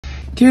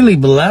Dearly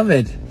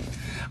beloved,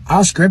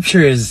 all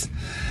scripture is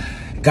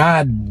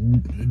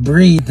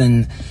God-breathed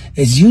and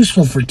is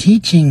useful for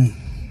teaching,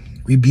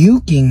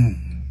 rebuking,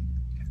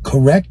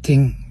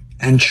 correcting,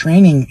 and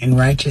training in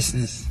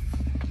righteousness.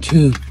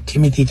 2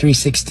 Timothy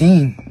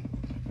 3:16.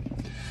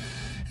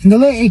 In the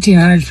late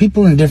 1800s,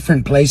 people in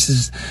different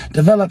places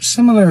developed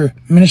similar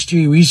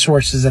ministry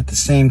resources at the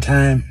same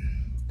time.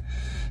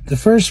 The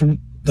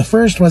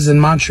first was in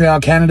Montreal,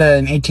 Canada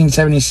in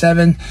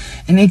 1877.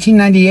 In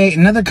 1898,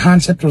 another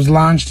concept was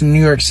launched in New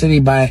York City.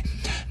 By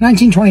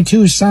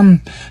 1922,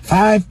 some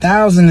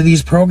 5,000 of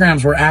these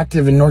programs were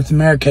active in North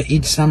America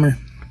each summer.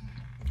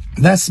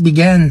 Thus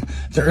began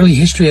the early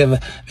history of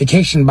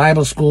Vacation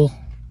Bible School.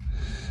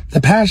 The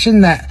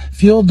passion that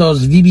fueled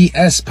those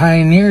VBS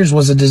pioneers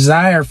was a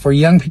desire for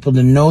young people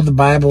to know the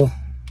Bible.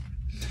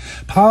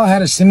 Paul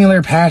had a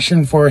similar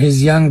passion for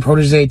his young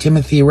protege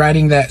Timothy,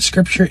 writing that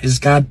Scripture is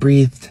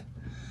God-breathed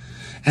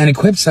and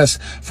equips us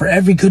for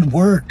every good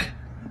work.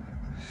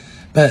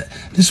 But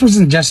this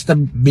wasn't just a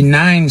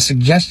benign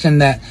suggestion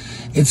that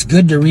it's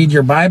good to read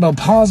your Bible.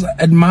 Paul's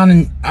admonition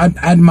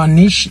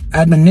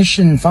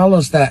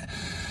follows that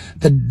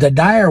the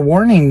dire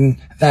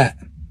warning that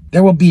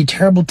there will be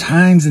terrible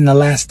times in the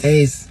last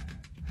days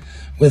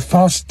with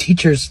false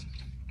teachers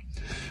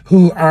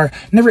who are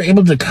never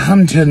able to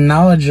come to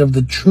knowledge of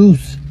the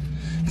truth.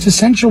 It's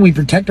essential we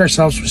protect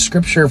ourselves with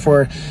Scripture,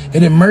 for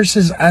it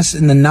immerses us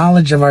in the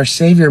knowledge of our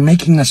Savior,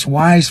 making us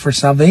wise for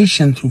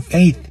salvation through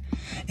faith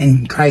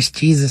in Christ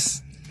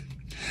Jesus.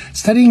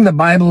 Studying the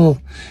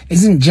Bible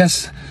isn't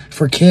just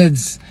for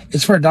kids,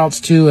 it's for adults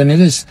too, and it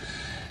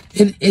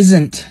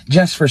isn't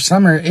just for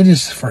summer, it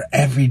is for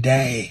every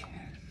day.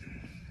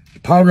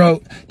 Paul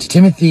wrote to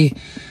Timothy,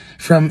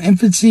 "From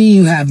infancy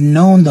you have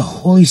known the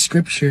Holy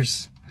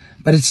Scriptures,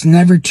 but it's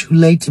never too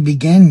late to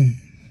begin."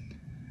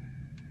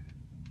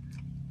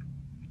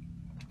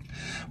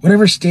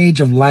 Whatever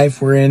stage of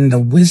life we're in, the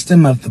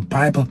wisdom of the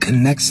Bible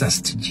connects us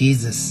to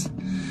Jesus.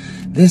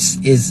 This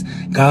is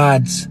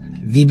God's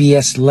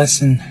VBS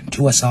lesson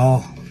to us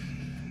all.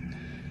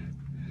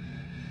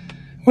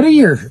 What are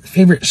your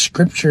favorite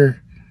scripture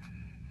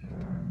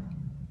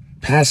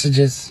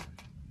passages?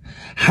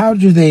 How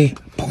do they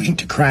point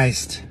to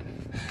Christ?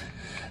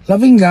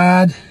 Loving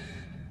God,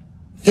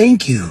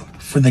 thank you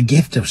for the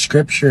gift of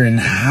Scripture and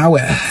how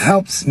it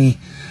helps me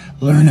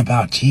learn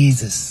about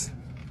Jesus.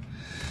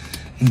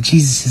 In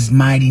Jesus'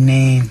 mighty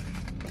name,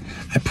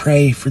 I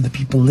pray for the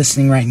people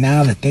listening right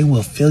now that they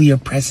will feel your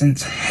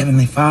presence,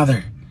 Heavenly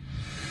Father,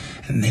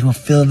 and they will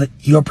feel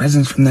your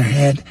presence from their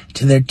head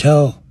to their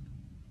toe.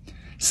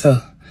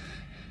 So,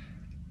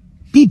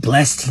 be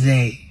blessed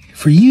today,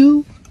 for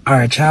you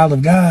are a child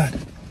of God.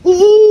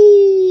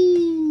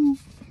 Woo-hoo!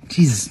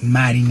 Jesus'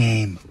 mighty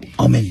name.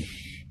 Amen.